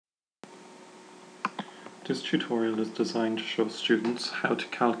This tutorial is designed to show students how to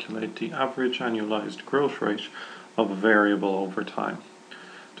calculate the average annualized growth rate of a variable over time.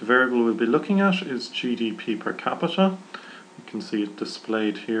 The variable we'll be looking at is GDP per capita. You can see it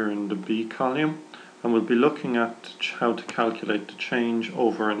displayed here in the B column, and we'll be looking at how to calculate the change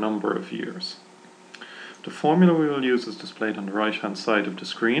over a number of years. The formula we will use is displayed on the right hand side of the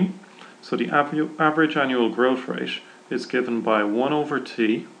screen. So the average annual growth rate is given by 1 over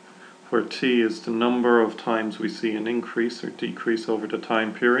t, where t is the number of times we see an increase or decrease over the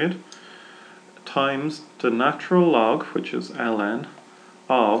time period, times the natural log, which is ln,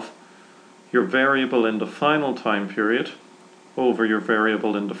 of your variable in the final time period over your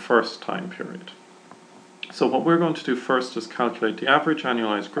variable in the first time period. So what we're going to do first is calculate the average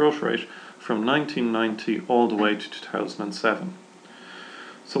annualized growth rate from 1990 all the way to 2007.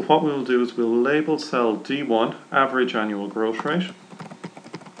 So what we'll do is we'll label cell D1 average annual growth rate,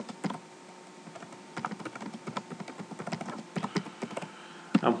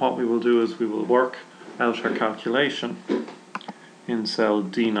 and what we will do is we will work out our calculation in cell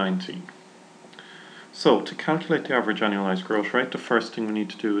D19. So to calculate the average annualized growth rate, the first thing we need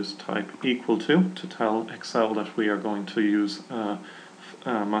to do is type equal to tell Excel that we are going to use a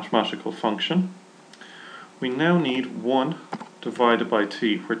mathematical function. We now need 1 divided by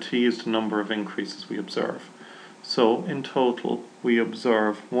t, where t is the number of increases we observe. So in total we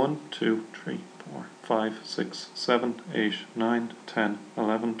observe 1, 2, 3, 4, 5, 6, 7, 8, 9, 10,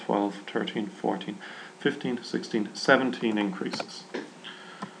 11, 12, 13, 14, 15, 16, 17 increases.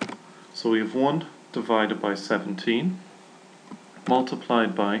 So we have 1 divided by 17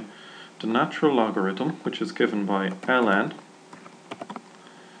 multiplied by the natural logarithm, which is given by ln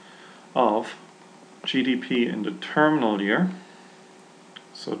of GDP in the terminal year.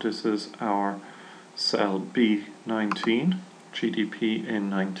 So this is our cell B19, GDP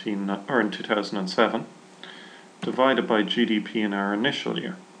in 2007, divided by GDP in our initial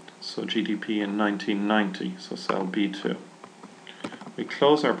year, so GDP in 1990, so cell B2. We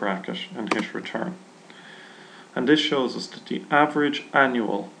close our bracket and hit return. And this shows us that the average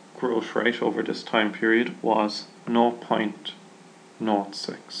annual growth rate over this time period was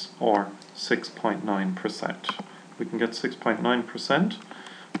 0.06 or 6.9%. We can get 6.9%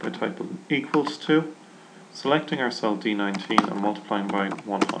 by typing equals to, selecting our cell D19 and multiplying by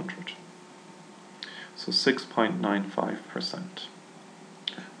 100. So 6.95%.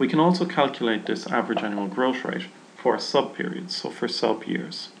 We can also calculate this average annual growth rate for sub-periods, so for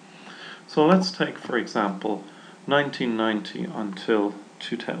sub-years. So let's take, for example, 1990 until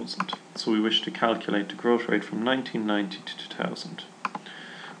 2000. So we wish to calculate the growth rate from 1990 to 2000.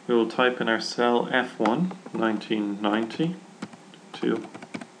 We will type in our cell F1, 1990 to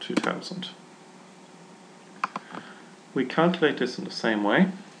 2000. We calculate this in the same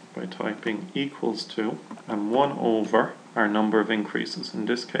way by typing equals to and 1 over our number of increases. In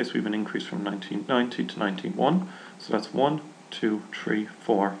this case we have an increase from 1990 to 91, so that's 1, 2, 3,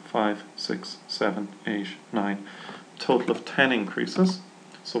 4, 5, 6, 7, 8, 9, total of 10 increases.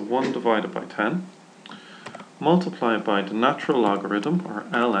 So 1 divided by 10, multiplied by the natural logarithm, or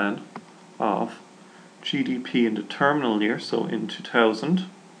ln, of GDP in the terminal year, so in 2000,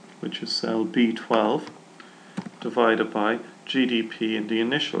 which is cell B12, divided by GDP in the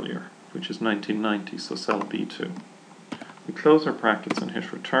initial year, which is 1990, so cell B2. We close our brackets and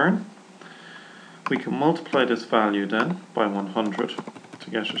hit return. We can multiply this value then by 100 to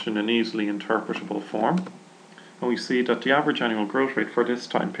get it in an easily interpretable form. And we see that the average annual growth rate for this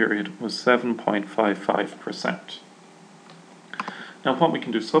time period was 7.55%. Now what we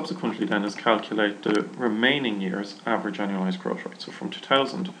can do subsequently then is calculate the remaining year's average annualized growth rate, so from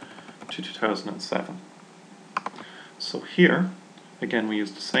 2000 to 2007. So here, again we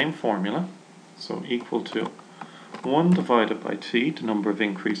use the same formula, so equal to 1 divided by t, the number of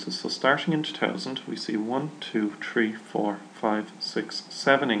increases. So starting in 2000, we see 1, 2, 3, 4, 5, 6,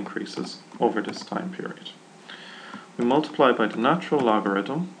 7 increases over this time period. We multiply by the natural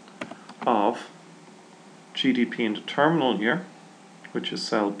logarithm of GDP in the terminal year, which is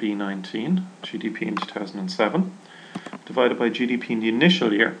cell B19, GDP in 2007, divided by GDP in the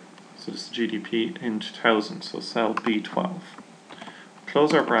initial year, so this is GDP in 2000, so cell B12.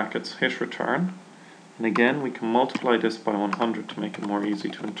 Close our brackets, hit return, and again we can multiply this by 100 to make it more easy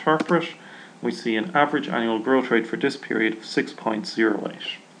to interpret. We see an average annual growth rate for this period of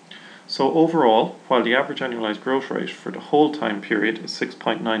 6.08. So overall, while the average annualized growth rate for the whole time period is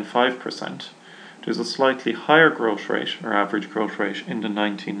 6.95%, there's a slightly higher growth rate, or average growth rate, in the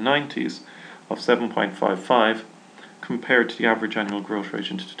 1990s of 7.55 compared to the average annual growth rate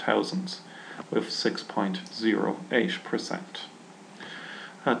in the 2000s with 6.08%.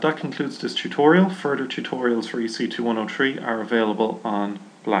 That concludes this tutorial. Further tutorials for EC2103 are available on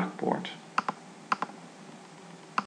Blackboard.